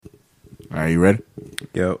All right, you ready?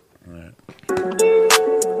 Yep. All right.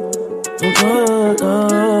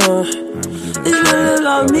 You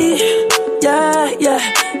love me, yeah, yeah,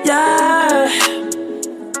 yeah,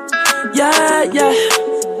 yeah, yeah,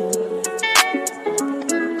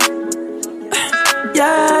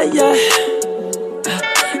 yeah, yeah,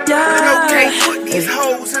 yeah. Okay, put these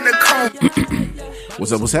hoes in the comb.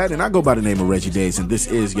 What's up, what's happening? I go by the name of Reggie Days, and this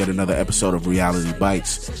is yet another episode of Reality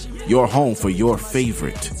Bites, your home for your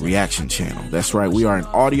favorite reaction channel. That's right, we are an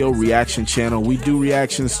audio reaction channel. We do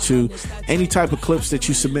reactions to any type of clips that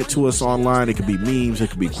you submit to us online. It could be memes, it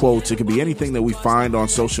could be quotes, it could be anything that we find on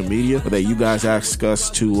social media that you guys ask us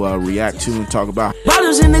to react to and talk about.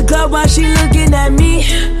 Bottles in the club while she looking at me,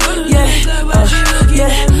 yeah,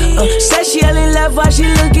 yeah. Said she yelling left while she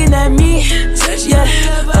looking at me, yeah,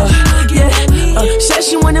 yeah. Said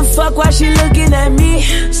she wanna fuck while she looking at me,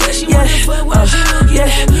 yeah,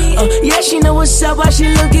 yeah, she know what's up while she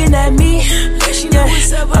looking at me,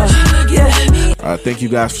 yeah. Thank you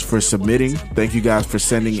guys for submitting. Thank you guys for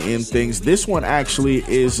sending in things. This one actually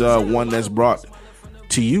is one that's brought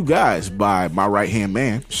to you guys by my right-hand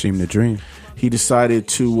man, Sheem the Dream. He decided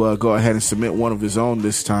to go ahead and submit one of his own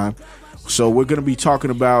this time. So we're going to be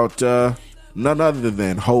talking about none other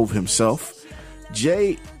than Hove himself.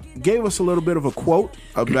 Jay gave us a little bit of a quote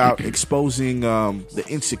about exposing the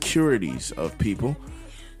insecurities of people.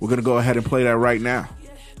 We're going to go ahead and play that right now.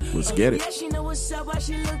 Let's get it. She know what's up while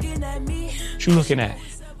she looking at me. What you looking at?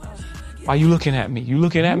 Why you looking at me? You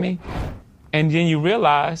looking at me? And then you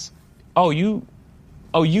realize, you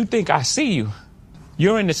think I see you.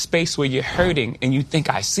 You're in the space where you're hurting and you think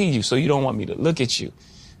I see you, so you don't want me to look at you.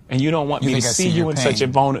 And you don't want me to see you in such a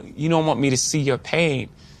vulnerable, you don't want me to see your pain.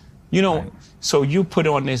 You don't, right. So you put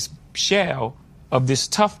on this shell of this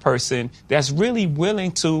tough person that's really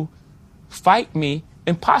willing to fight me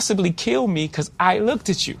and possibly kill me because I looked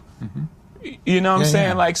at you. Mm-hmm. You know what I'm saying?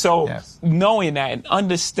 Yeah. Like, so yes. Knowing that and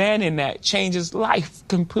understanding that changes life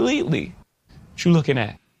completely. What you looking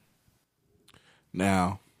at?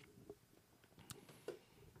 Now,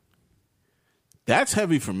 that's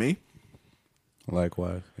heavy for me.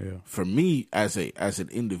 Likewise, yeah. For me, as an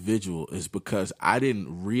individual, is because I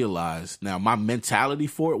didn't realize. Now, my mentality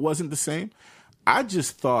for it wasn't the same. I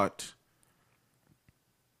just thought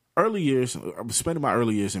early years. I was spending my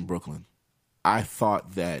early years in Brooklyn. I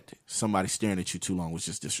thought that somebody staring at you too long was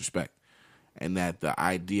just disrespect, and that the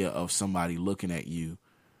idea of somebody looking at you,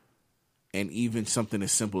 and even something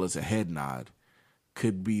as simple as a head nod,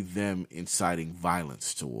 could be them inciting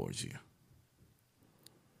violence towards you.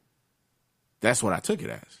 That's what I took it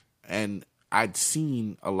as. And I'd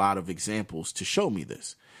seen a lot of examples to show me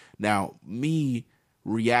this. Now, me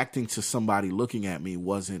reacting to somebody looking at me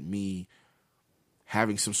wasn't me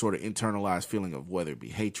having some sort of internalized feeling of whether it be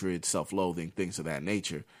hatred, self-loathing, things of that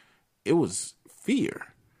nature. It was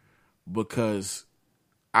fear, because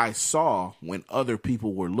I saw when other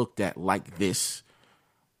people were looked at like this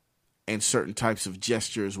and certain types of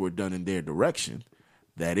gestures were done in their direction,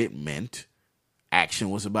 that it meant action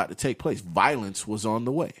was about to take place. Violence was on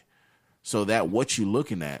the way. So that what you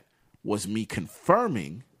looking at was me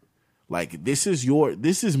confirming, like, this is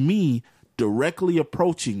me directly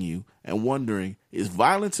approaching you and wondering, is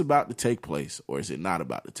violence about to take place or is it not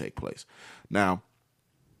about to take place? Now,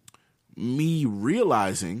 me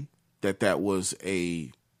realizing that was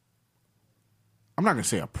I'm not going to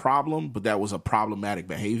say a problem, but that was a problematic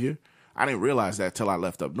behavior. I didn't realize that till I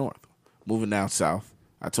left up north. Moving down south,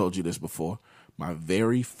 I told you this before, my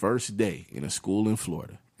very first day in a school in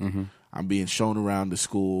Florida. Mm-hmm. I'm being shown around the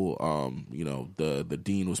school. The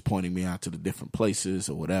dean was pointing me out to the different places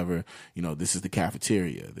or whatever. You know, this is the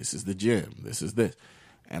cafeteria. This is the gym. This is this.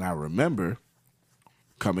 And I remember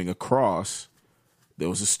coming across, there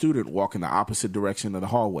was a student walking the opposite direction of the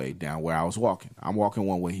hallway down where I was walking. I'm walking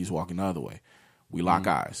one way. He's walking the other way. We lock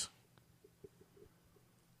eyes.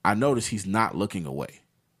 I notice he's not looking away.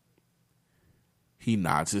 He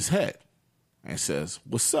nods his head and says,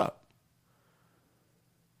 "What's up?"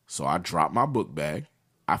 So I dropped my book bag.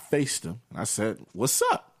 I faced him and I said, "What's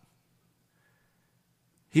up?"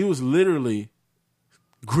 He was literally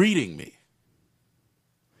greeting me.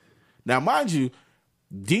 Now, mind you,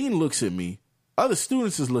 Dean looks at me. Other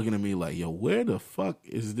students is looking at me like, yo, where the fuck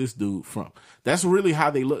is this dude from? That's really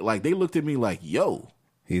how they look. Like, they looked at me like, yo,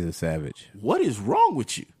 he's a savage. What is wrong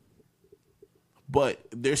with you? But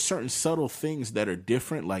there's certain subtle things that are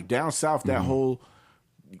different. Like down south, that whole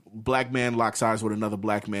black man locks eyes with another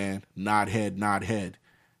black man, nod head.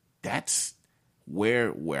 That's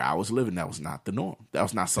where I was living. That was not the norm. That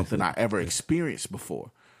was not something I ever experienced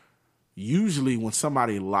before. usually when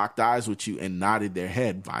somebody locked eyes with you and nodded their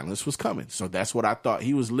head, violence was coming. So that's what I thought.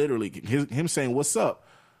 He was literally, him saying, "What's up?"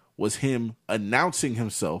 was him announcing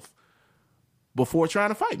himself before trying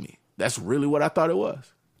to fight me. That's really what I thought it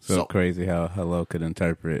was. So crazy how hello could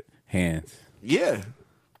interpret hands. Yeah.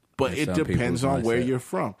 But In it some depends people's on where mindset. you're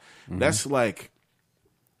from. That's like,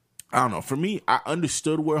 I don't know. For me, I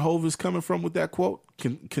understood where Hov is coming from with that quote.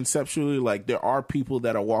 Conceptually, like, there are people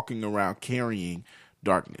that are walking around carrying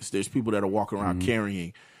darkness. There's people that are walking around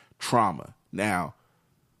carrying trauma. Now,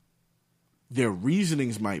 their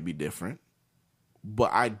reasonings might be different,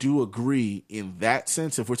 but I do agree in that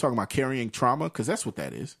sense. If we're talking about carrying trauma, because that's what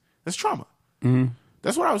that is. That's trauma.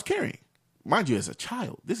 That's what I was carrying. Mind you, as a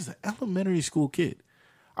child, this is an elementary school kid.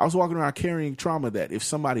 I was walking around carrying trauma that if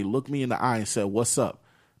somebody looked me in the eye and said, "What's up?"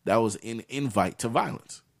 that was an invite to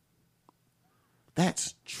violence.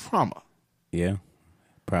 That's trauma. Yeah.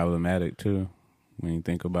 Problematic too, when you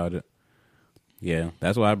think about it. Yeah.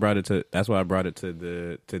 That's why I brought it to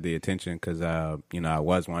the attention, because I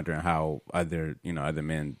was wondering how other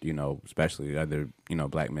men, especially other,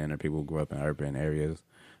 black men or people who grew up in urban areas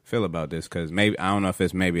feel about this, because maybe, I don't know if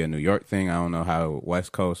it's maybe a New York thing. I don't know how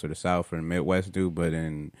West Coast or the South or the Midwest do, but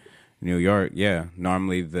in New York, yeah,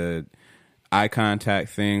 normally the eye contact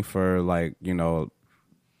thing for, like,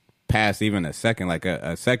 past even a second, like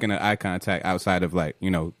a second of eye contact outside of, like,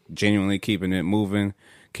 genuinely keeping it moving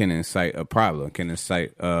can incite a problem, can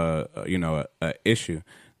incite a issue.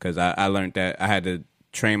 Because I learned that I had to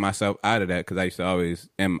train myself out of that, because I used to always,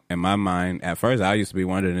 in my mind, at first I used to be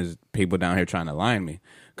wondering, is people down here trying to line me?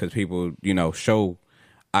 Because people, show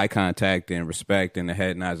eye contact and respect and the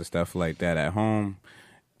head nods and stuff like that at home.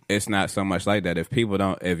 It's not so much like that. If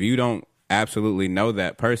you don't absolutely know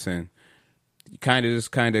that person, you kind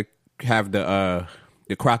of have the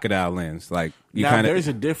crocodile lens. Like, you now, there's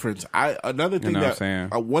a difference. Another thing what I'm saying?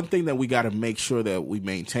 One thing that we got to make sure that we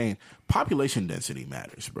maintain: population density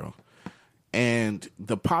matters, bro. And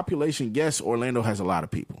the population, yes, Orlando has a lot of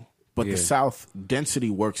people, but the South density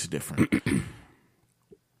works different.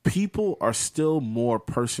 People are still more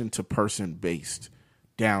person to person based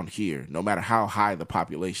down here, no matter how high the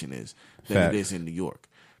population is, than Facts. it is in New York.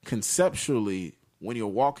 Conceptually, when you're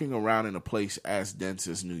walking around in a place as dense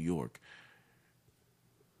as New York,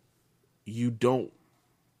 you don't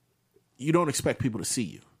expect people to see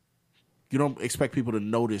you. You don't expect people to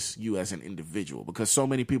notice you as an individual, because so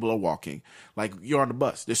many people are walking. Like, you're on the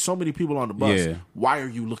bus. There's so many people on the bus. Yeah. Why are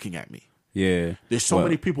you looking at me? Yeah. There's so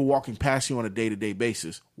many people walking past you on a day-to-day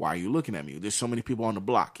basis. Why are you looking at me? There's so many people on the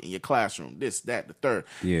block, in your classroom, this, that, the third.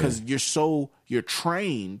 Yeah. Because you're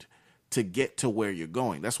trained to get to where you're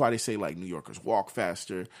going. That's why they say, like, New Yorkers walk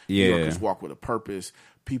faster. Yeah. New Yorkers walk with a purpose.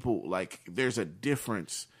 People, like, there's a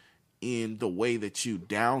difference in the way that you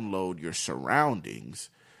download your surroundings.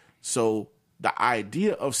 So the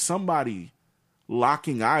idea of somebody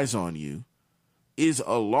locking eyes on you is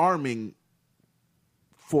alarming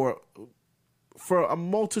for a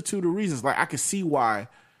multitude of reasons. Like, I can see why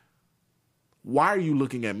are you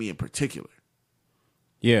looking at me in particular?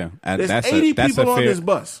 Yeah. There's 80 people on this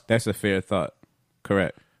bus. That's a fair thought.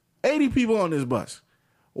 Correct. 80 people on this bus.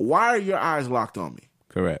 Why are your eyes locked on me?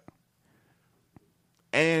 Correct.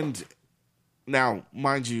 And now,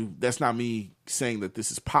 mind you, that's not me saying that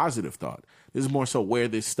this is positive thought. This is more so where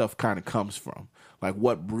this stuff kind of comes from. Like,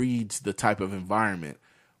 what breeds the type of environment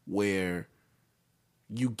where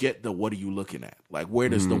you get the "what are you looking at"? Like, where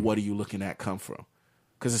does the "what are you looking at" come from?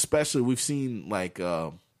 Because especially we've seen, like,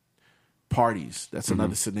 parties. That's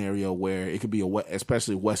another scenario where it could be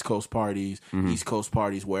especially West Coast parties, East Coast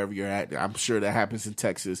parties, wherever you're at. I'm sure that happens in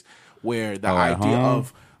Texas, where the idea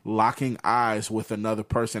of locking eyes with another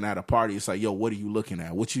person at a party, it's like, yo, what are you looking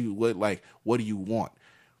at? What do you want?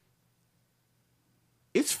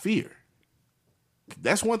 It's fear.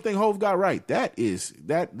 That's one thing Hov got right. That is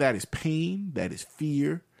pain. That is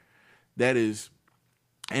fear. That is,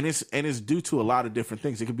 and it's due to a lot of different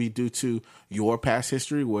things. It could be due to your past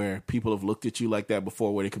history, where people have looked at you like that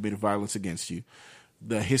before, where they committed violence against you.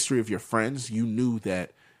 The history of your friends. You knew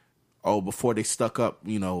that, before they stuck up,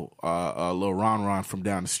 little Ron from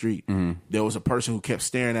down the street, there was a person who kept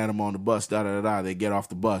staring at him on the bus. They get off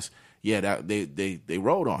the bus. Yeah, they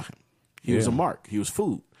rode on him. He was a mark. He was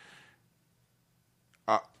food.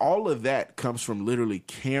 All of that comes from literally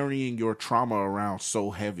carrying your trauma around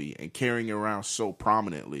so heavy and carrying it around so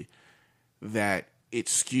prominently that it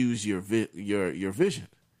skews your vision.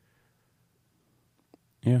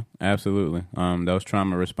 Yeah, absolutely. Those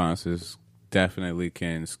trauma responses definitely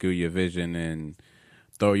can skew your vision and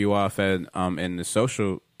throw you off in the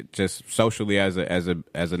socially as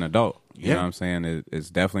an adult. You know what I'm saying? It's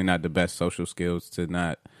definitely not the best social skills to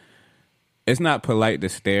not it's not polite to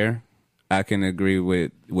stare. I can agree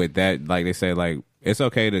with that. Like they say, like it's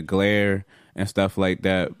okay to glare and stuff like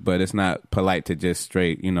that, but it's not polite to just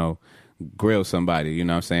straight, grill somebody. You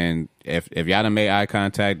know what I'm saying? If y'all done made eye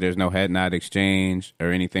contact, there's no head nod exchange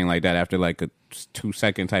or anything like that after like a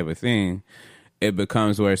 2-second type of thing. It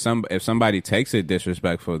becomes where if somebody takes it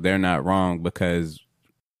disrespectful, they're not wrong because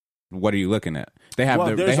what are you looking at? They have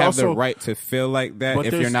the right to feel like that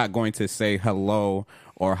if you're not going to say hello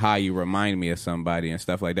or how you remind me of somebody and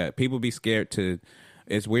stuff like that. People be scared to.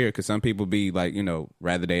 It's weird because some people be like,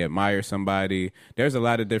 rather they admire somebody. There's a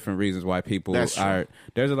lot of different reasons why people are.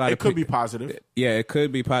 There's a lot. It could be positive. Yeah, it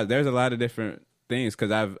could be positive. There's a lot of different things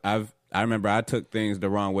because I remember I took things the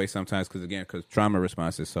wrong way sometimes because trauma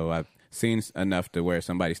responses. So I've seen enough to where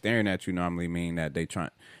somebody staring at you normally mean that they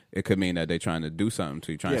trying. It could mean that they're trying to do something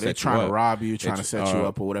to you, trying to set you up. They're trying to rob you, trying to set you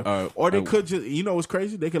up or whatever. Or they could just, what's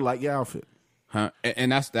crazy? They could like your outfit. Huh?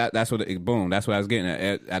 And that's what boom. That's what I was getting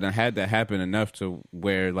at. I done had that happen enough to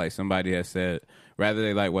where like somebody has said rather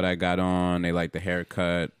they like what I got on, they like the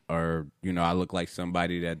haircut, or I look like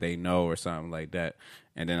somebody that they know or something like that.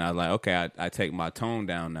 And then I was like, okay, I take my tone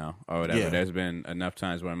down now or whatever. Yeah. There's been enough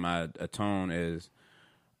times where my tone is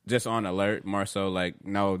just on alert, more so like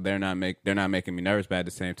no, they're not making me nervous, but at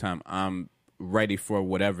the same time I'm ready for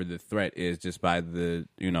whatever the threat is just by the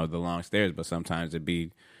the long stairs. But sometimes it'd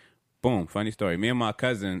be boom, funny story. Me and my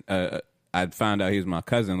cousin, I found out he was my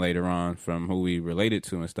cousin later on from who we related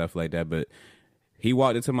to and stuff like that. But he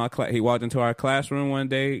walked into our classroom one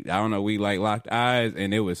day. I don't know. We like locked eyes,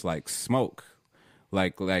 and it was like smoke,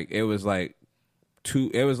 like it was like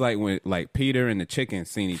it was like when like Peter and the chicken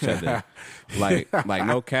seen each other, like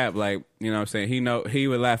no cap, like what I'm saying. He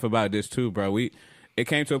would laugh about this too, bro. It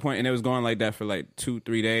came to a point, and it was going like that for like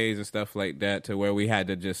 2-3 days and stuff like that, to where we had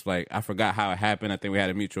to just like, I forgot how it happened. I think we had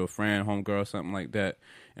a mutual friend, homegirl, something like that,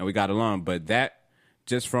 and we got along. But that,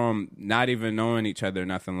 just from not even knowing each other,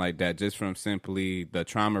 nothing like that, just from simply the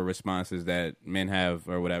trauma responses that men have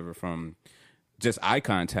or whatever from just eye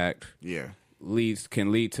contact,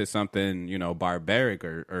 can lead to something barbaric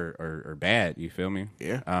or bad. You feel me?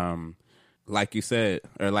 Yeah. Like you said,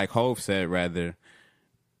 or like Hov said, rather.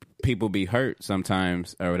 People be hurt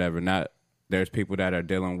sometimes or whatever. There's people that are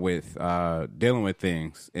dealing with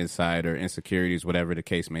things inside or insecurities, whatever the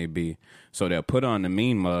case may be. So they'll put on the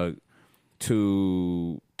mean mug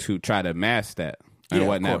to try to mask that and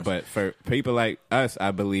whatnot. But for people like us,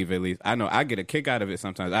 I believe, at least I know I get a kick out of it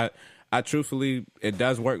sometimes. I truthfully, it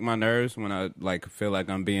does work my nerves when I like feel like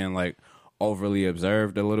I'm being like overly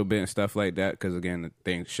observed a little bit and stuff like that. Because again, the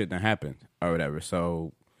thing shouldn't have happened or whatever.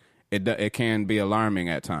 So. It can be alarming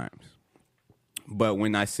at times, but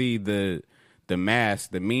when I see the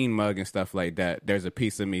mask, the mean mug and stuff like that, there's a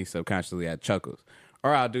piece of me subconsciously that chuckles,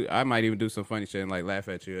 or I might even do some funny shit and like laugh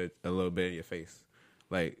at you a little bit in your face,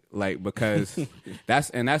 like because that's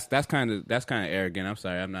kind of arrogant. I'm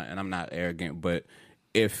sorry, I'm not arrogant, but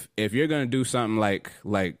if you're gonna do something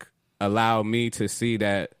like allow me to see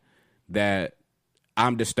that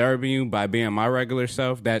I'm disturbing you by being my regular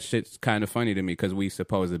self, that shit's kind of funny to me because we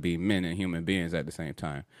supposed to be men and human beings at the same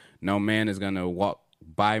time. No man is going to walk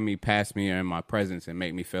by me, past me, or in my presence and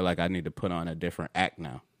make me feel like I need to put on a different act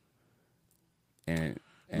now. And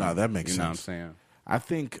no, that makes sense. You know what I'm saying? I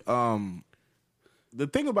think the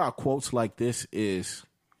thing about quotes like this is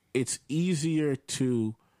it's real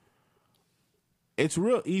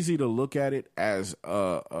easy to look at it as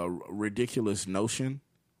a ridiculous notion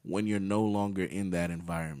when you're no longer in that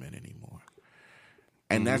environment anymore.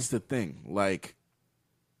 And that's the thing. Like,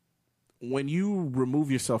 when you remove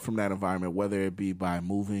yourself from that environment, whether it be by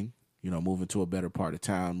moving to a better part of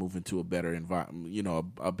town, moving to a better environment,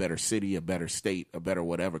 a better city, a better state, a better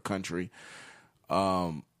whatever country,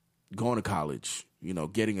 going to college,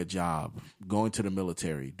 getting a job, going to the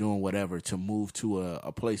military, doing whatever to move to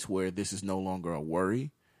a place where this is no longer a worry.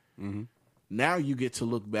 Mm-hmm. Now you get to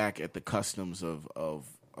look back at the customs of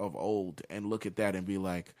old and look at that and be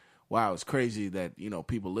like, wow, it's crazy that,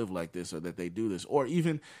 people live like this or that they do this. Or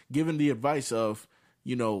even given the advice of,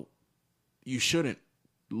 you shouldn't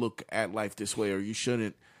look at life this way or you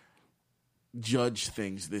shouldn't judge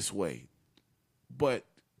things this way. But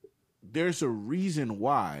there's a reason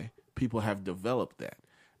why people have developed that.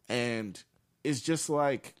 And it's just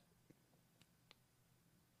like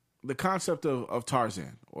the concept of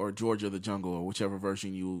Tarzan or George of the Jungle or whichever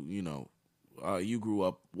version you grew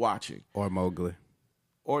up watching, or Mowgli,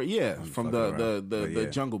 or from the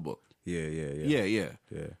Jungle Book. Yeah.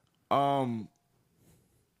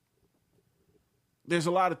 There's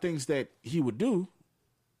a lot of things that he would do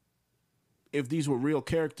if these were real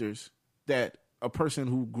characters that a person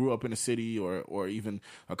who grew up in a city or even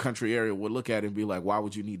a country area would look at it and be like, why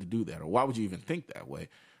would you need to do that? Or why would you even think that way?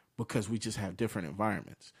 Because we just have different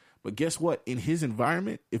environments. But guess what? In his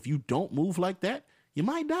environment, if you don't move like that, you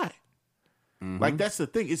might die. Like, that's the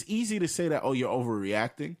thing. It's easy to say that, oh, you're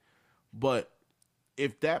overreacting. But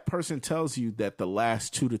if that person tells you that the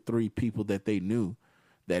last 2 to 3 people that they knew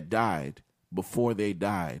that died, before they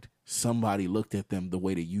died, somebody looked at them the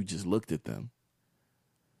way that you just looked at them,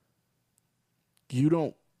 you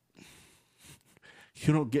don't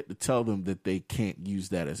get to tell them that they can't use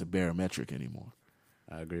that as a barometric anymore.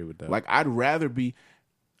 I agree with that. Like, I'd rather be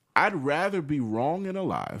wrong and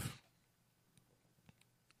alive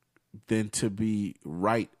than to be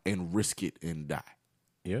right and risk it and die.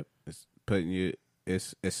 Yep, it's putting you.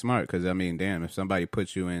 It's smart because I mean, damn, if somebody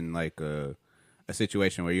puts you in like a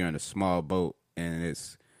situation where you're in a small boat and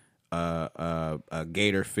it's a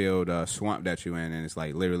gator-filled swamp that you're in, and it's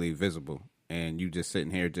like literally visible, and you just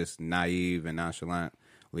sitting here just naive and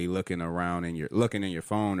nonchalantly looking around, and you're looking in your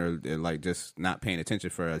phone or like just not paying attention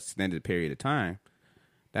for an extended period of time,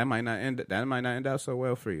 that might not end out so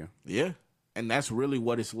well for you. Yeah. And that's really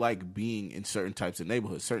what it's like being in certain types of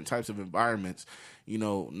neighborhoods, certain types of environments, you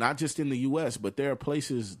know, not just in the U.S., but there are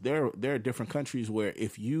places, there are different countries where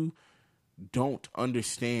if you don't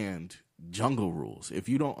understand jungle rules, if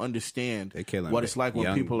you don't understand what it's like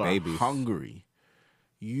when people are hungry,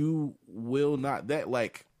 you will not, that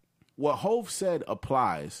like what Hov said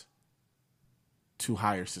applies to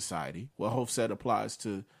higher society. What Hov said applies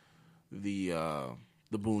to the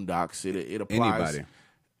Boondocks. It applies.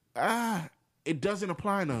 Anybody. It doesn't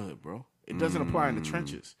apply in the hood, bro. It doesn't apply in the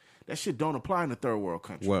trenches. That shit don't apply in the third world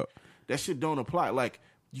country. Well, that shit don't apply. Like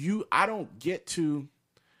I don't get to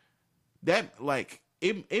that. Like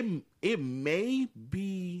it may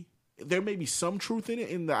be, there may be some truth in it,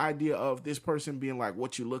 in the idea of this person being like,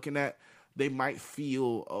 what you looking at, they might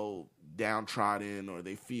feel downtrodden or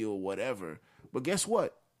they feel whatever. But guess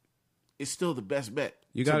what? It's still the best bet.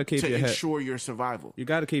 You got to keep your head, ensure your survival. You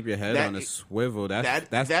got to keep your head on a swivel.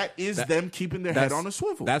 That is them keeping their head on a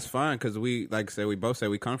swivel. That's fine because we, like I said, we both said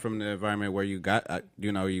we come from the environment where you got,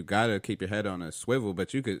 you got to keep your head on a swivel,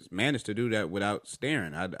 but you could manage to do that without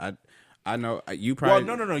staring. I know you probably.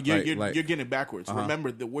 Well, no. You're getting it backwards.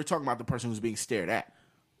 Remember that we're talking about the person who's being stared at.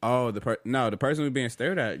 Oh, the person who's being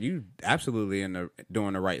stared at. You absolutely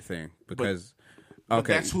doing the right thing because. But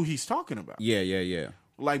that's who he's talking about. Yeah.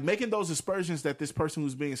 Like making those aspersions that this person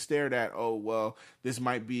who's being stared at, oh well, this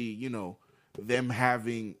might be, them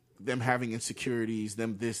having insecurities,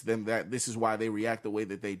 them this, them that. This is why they react the way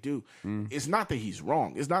that they do. It's not that he's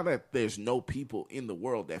wrong. It's not that there's no people in the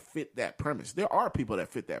world that fit that premise. There are people that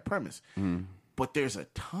fit that premise, but there's a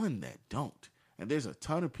ton that don't, and there's a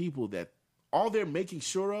ton of people that all they're making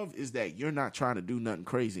sure of is that you're not trying to do nothing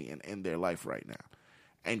crazy and end their life right now.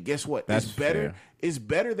 And guess what? That's it's better. Fair. It's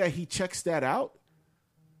better that he checks that out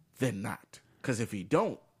than not. Because if he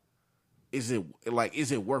don't, is it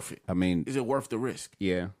worth it? I mean, is it worth the risk?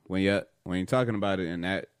 Yeah. When you're talking about it in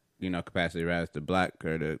that capacity, rather the black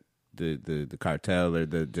or the cartel or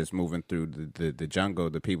the just moving through the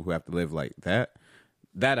jungle, the people who have to live like that.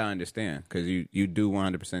 That I understand because you do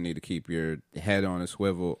 100% need to keep your head on a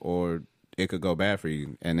swivel or it could go bad for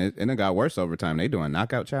you. And it got worse over time. They doing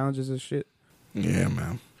knockout challenges and shit. Yeah,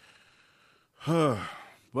 man.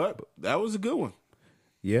 But that was a good one.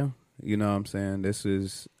 Yeah. You know what I'm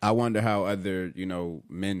saying? I wonder how other,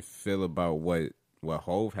 men feel about what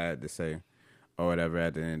Hov had to say or whatever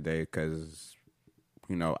at the end of the day because,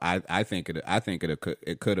 I think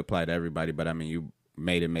it could apply to everybody, but I mean, you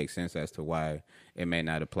made it make sense as to why it may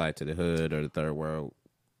not apply to the hood or the third world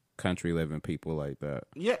country living people like that.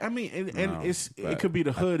 Yeah, I mean, it could be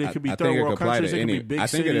the hood, it could be third world countries, it could be big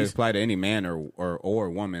cities. I think it apply to any man or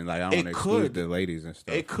woman. Like I don't exclude the ladies and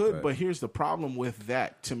stuff. It could, but here's the problem with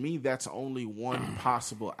that. To me, that's only one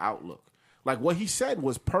possible outlook. Like what he said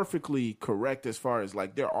was perfectly correct as far as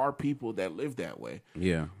like there are people that live that way.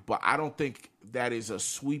 Yeah. But I don't think that is a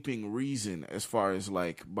sweeping reason as far as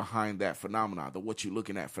like behind that phenomenon, the what you're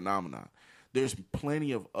looking at phenomenon. There's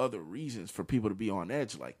plenty of other reasons for people to be on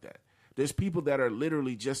edge like that. There's people that are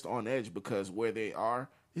literally just on edge because where they are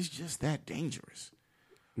is just that dangerous.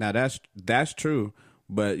 Now that's true,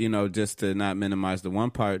 but just to not minimize the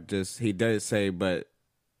one part, just he does say, but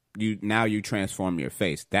you transform your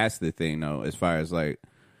face. That's the thing, though, as far as like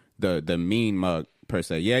the mean mug per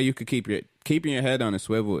se. Yeah, you could keeping your head on a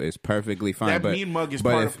swivel is perfectly fine. That mean mug is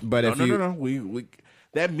no.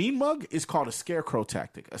 That mean mug is called a scarecrow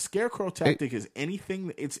tactic. A scarecrow tactic is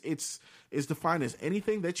anything. It's defined as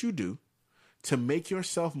anything that you do to make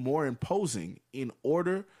yourself more imposing in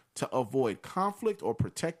order to avoid conflict or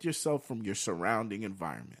protect yourself from your surrounding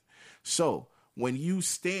environment. So when you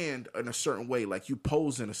stand in a certain way, like you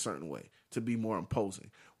pose in a certain way to be more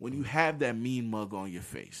imposing, when you have that mean mug on your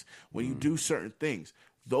face, when you do certain things,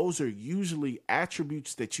 those are usually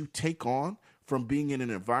attributes that you take on from being in an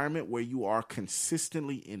environment where you are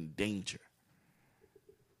consistently in danger.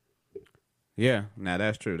 Yeah, now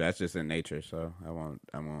that's true. That's just in nature, so I won't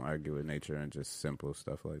argue with nature and just simple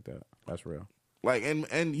stuff like that. That's real. Like,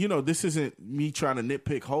 and you know, this isn't me trying to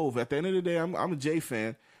nitpick Hove. At the end of the day, I'm a Jay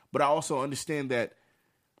fan, but I also understand that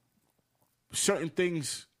certain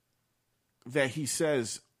things that he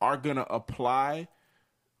says are gonna apply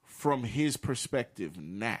from his perspective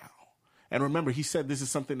now. And remember, he said this is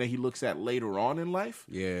something that he looks at later on in life.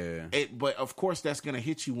 Yeah. But of course, that's going to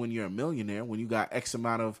hit you when you're a millionaire, when you got X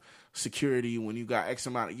amount of security, when you got X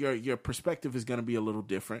amount of, your perspective is going to be a little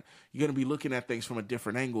different. You're going to be looking at things from a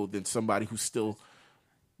different angle than somebody who's still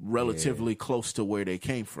relatively close to where they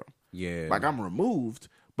came from. Yeah. Like, I'm removed,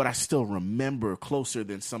 but I still remember closer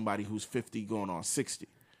than somebody who's 50 going on 60.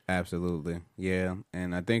 Absolutely. Yeah.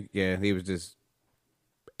 And I think, he was just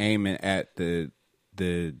aiming at the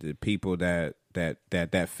people that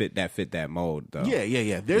fit that mold, though.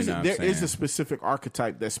 Yeah. There is a specific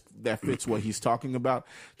archetype that fits what he's talking about.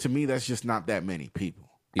 To me, that's just not that many people.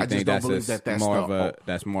 I just don't believe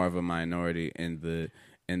that's more of a minority in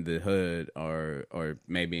the hood or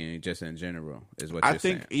maybe just in general is what you're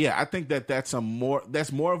saying. Yeah, I think that's more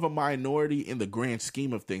of a minority in the grand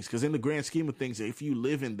scheme of things. Because in the grand scheme of things, if you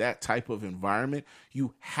live in that type of environment,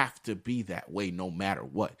 you have to be that way no matter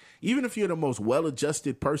what. Even if you're the most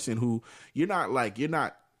well-adjusted person who you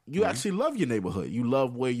actually love your neighborhood. You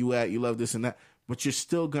love where you at. You love this and that. But you're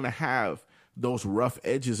still going to have those rough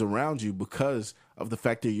edges around you because of the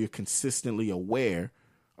fact that you're consistently aware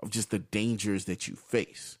of just the dangers that you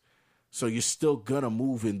face. So you're still going to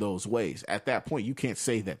move in those ways. At that point, you can't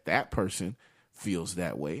say that person feels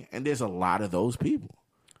that way. And there's a lot of those people.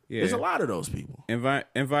 Yeah. There's a lot of those people.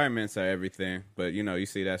 Environments are everything. But, you know, you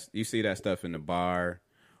see that stuff in the bar,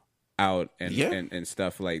 out, and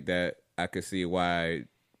stuff like that. I could see why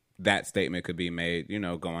that statement could be made, you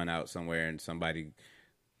know, going out somewhere and somebody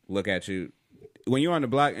look at you. When you're on the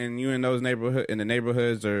block and you in those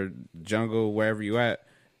neighborhoods or jungle, wherever you at,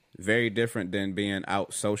 very different than being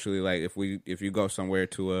out socially. Like if you go somewhere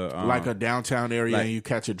to like a downtown area and you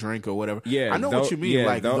catch a drink or whatever. Yeah, I know what you mean. Yeah,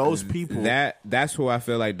 like those people. That's who I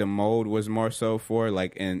feel like the mold was more so for.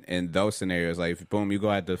 Like in those scenarios, like boom, you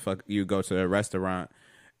go to a restaurant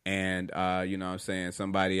and you know what I'm saying,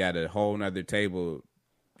 somebody at a whole nother table,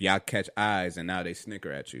 y'all catch eyes and now they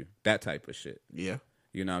snicker at you. That type of shit. Yeah.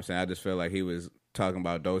 You know what I'm saying? I just feel like he was talking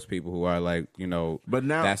about those people who are like, you know, but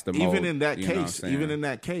now that's the mold, even in that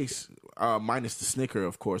case, minus the snicker,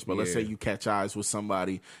 of course, but let's say you catch eyes with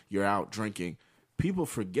somebody, you're out drinking. People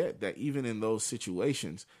forget that even in those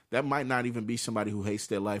situations, that might not even be somebody who hates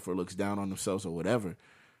their life or looks down on themselves or whatever.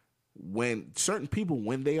 When certain people,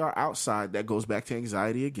 when they are outside, that goes back to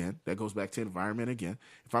anxiety again. That goes back to environment again.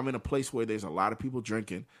 If I'm in a place where there's a lot of people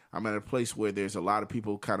drinking, I'm at a place where there's a lot of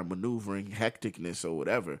people kind of maneuvering, hecticness or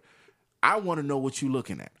whatever, I want to know what you're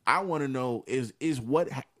looking at. I want to know is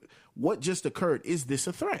what just occurred. Is this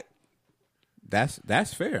a threat?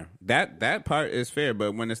 That's fair. That part is fair.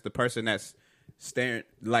 But when it's the person that's staring,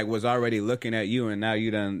 like was already looking at you, and now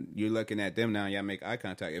you're looking at them now, and y'all make eye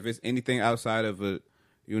contact. If it's anything outside of a,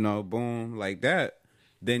 you know, boom like that,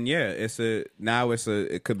 then yeah,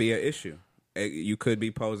 it could be an issue. You could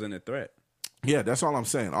be posing a threat. Yeah, that's all I'm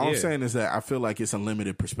saying. All I'm saying is that I feel like it's a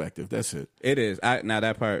limited perspective. That's it. It is. Now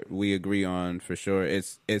that part we agree on for sure.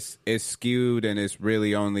 It's skewed and it's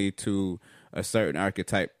really only to a certain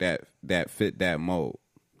archetype that fit that mold.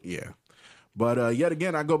 Yeah. But yet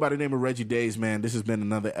again, I go by the name of Reggie Days, man. This has been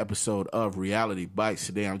another episode of Reality Bites.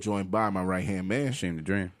 Today I'm joined by my right-hand man, Shame the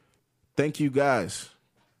Dream. Thank you guys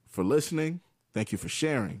for listening. Thank you for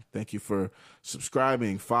sharing. Thank you for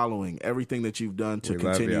subscribing, following, everything that you've done to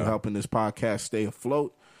continue helping this podcast stay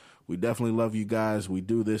afloat. We definitely love you guys. We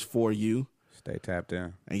do this for you. Stay tapped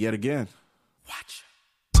in. And yet again, watch.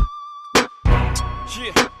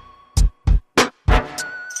 Yeah.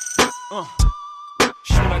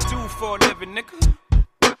 Shit I do for a living, nigga.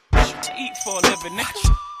 Shit I eat for a living,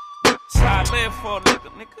 nigga. That's how I live for a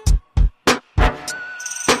living, nigga.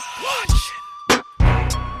 Watch.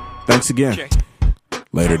 Thanks again.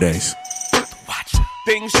 Later days. Watch.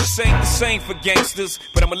 Things just ain't the same for gangsters,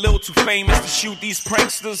 but I'm a little too famous to shoot these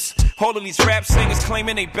pranksters. All of these rap singers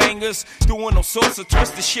claiming they bangers, doing all sorts of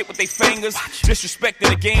twisted shit with their fingers. Disrespecting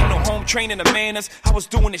the game, no home training the manners. I was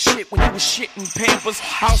doing this shit when you was shitting Pampers.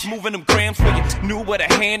 I was moving them grams for you knew what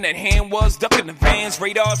a hand that hand was. Ducking the vans,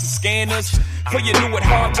 radars and scanners. For you knew what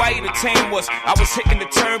hard white or tan was. I was hitting the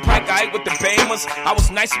turnpike, I ate with the bammers. I was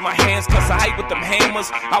nice with my hands, cause I ate with them hammers.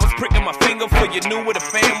 I was pricking my finger for you knew what a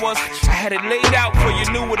fan was. I had it laid out for you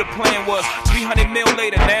knew what the plan was. 300 mil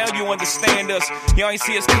later, now you understand us. Y'all ain't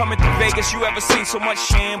see us coming to Vegas. You ever seen so much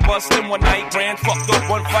sham bust in one night? Ran fucked up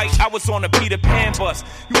one fight. I was on a Peter Pan bus.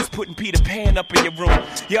 You was putting Peter Pan up in your room.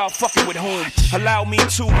 Y'all fucking with whom? Allow me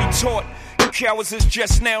to be taught. You cowards is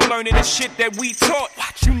just now learning the shit that we taught.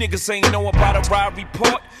 You niggas ain't know about a ride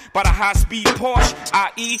report. By the high-speed Porsche,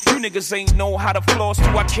 i.e. you niggas ain't know how to floss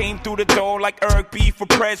till I came through the door like Eric B. for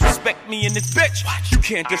press. Respect me in this bitch. You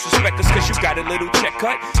can't disrespect us cause you got a little check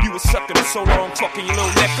cut. You was sucking for so long, fucking your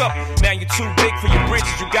little neck up. Now you're too big for your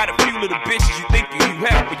britches. You got a few little bitches you think you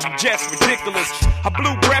have, but you just ridiculous. I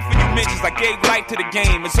blew breath for you bitches. I gave life to the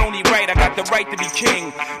game. It's only right, I got the right to be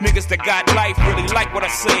king. Niggas that got life really like what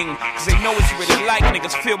I sing, cause they know it's really like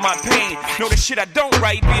niggas feel my pain. Know the shit I don't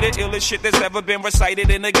write be the illest shit that's ever been recited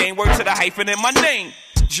in the game. Word to the hyphen in my name.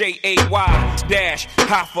 J-A-Y-Hoffa,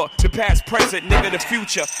 the past, present, nigga, the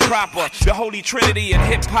future, proper. The holy trinity and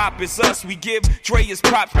hip-hop is us. We give Dre his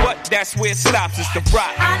props, but that's where it stops. It's the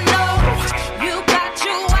rock. I know you got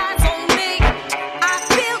your eyes on me. I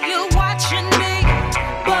feel you watching me.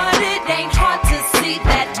 But it ain't hard to see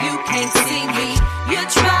that you can't see me. You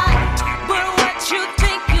try, but what you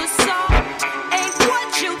think you saw ain't what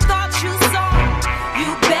you thought you saw. You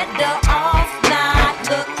better off not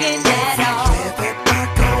looking at all.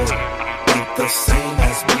 The same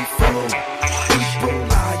as before. People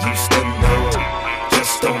I used to know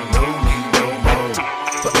just don't know me no more.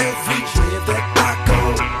 But everywhere that I go,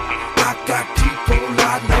 I got people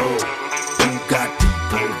I know who got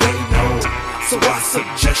people they know. So I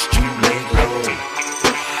suggest you lay low.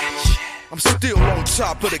 I'm still on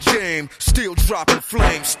top of the game, still dropping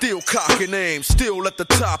flames, still cocking aim, still at the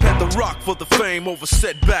top, had the rock for the fame over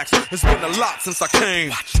setbacks. It's been a lot since I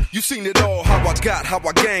came. You seen it all, how I got, how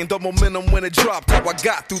I gained the momentum when it dropped, how I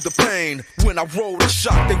got through the pain. When I rolled and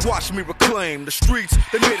shot, they watched me reclaim the streets.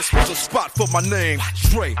 They made a special spot for my name,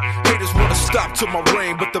 Dre. Haters wanna stop to my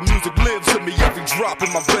reign, but the music lives in me, every drop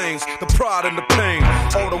in my veins. The pride and the pain,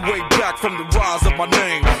 all the way back from the rise of my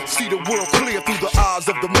name. See the world clear through the eyes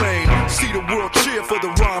of the main. See the world cheer for the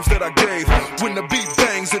rhymes that I gave. When the beat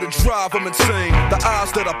bangs, it'll drive them insane. The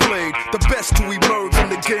odds that I played, the best to emerge in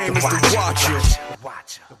the game is the watcher.